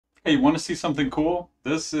Hey, you want to see something cool?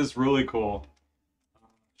 This is really cool.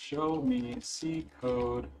 Show me C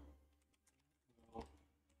code.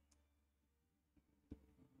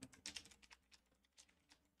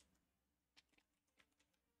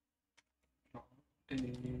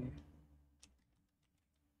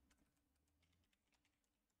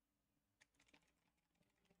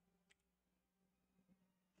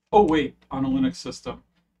 Oh wait, on a Linux system.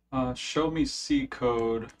 Show me C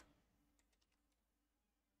code.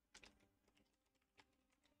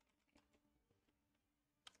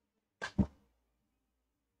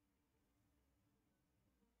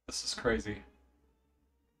 This is crazy.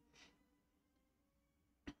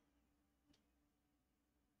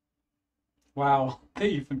 Wow, they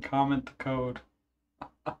even comment the code.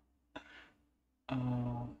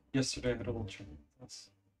 Yesterday I had a little trouble with this.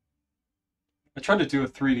 I tried to do a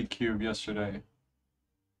 3D cube yesterday.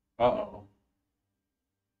 Uh-oh.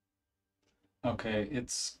 Okay,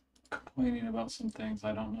 it's complaining about some things.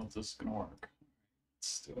 I don't know if this is gonna work.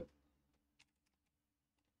 Let's do it.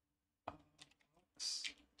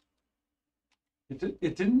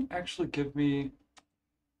 It didn't actually give me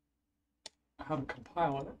how to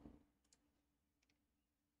compile it.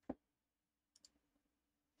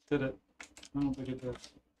 Did it? I don't think it did.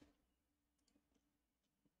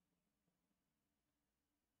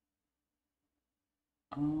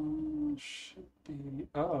 Should be.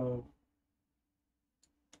 Uh-oh.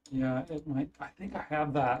 Yeah, it might. I think I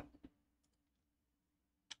have that.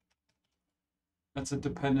 That's a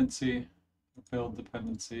dependency, a build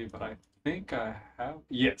dependency, but I think I have.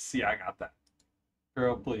 Yes, yeah, I got that.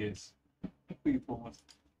 Girl, please. Please, let's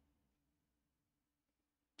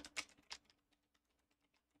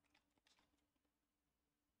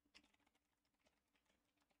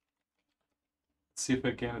see if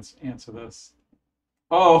it can answer this.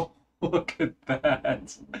 Oh, look at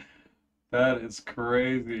that. That is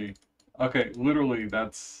crazy. Okay, literally,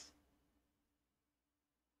 that's.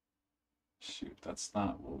 Shoot, that's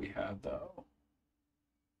not what we had though.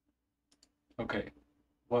 Okay,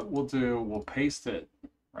 what we'll do, we'll paste it,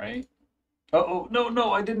 right? Oh, no,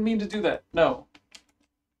 no, I didn't mean to do that. No.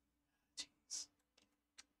 Jeez.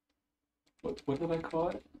 What did I call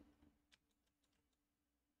it?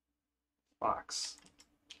 Box.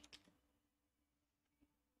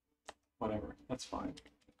 Whatever, that's fine.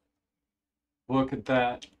 Look at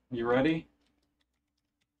that. You ready?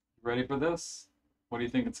 You ready for this? What do you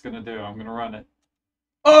think it's gonna do? I'm gonna run it.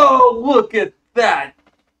 Oh, look at that!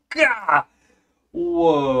 Gah!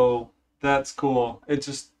 Whoa, that's cool. It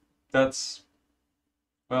just, that's,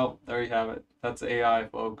 well, there you have it. That's AI,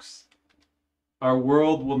 folks. Our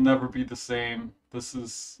world will never be the same. This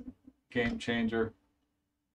is game changer.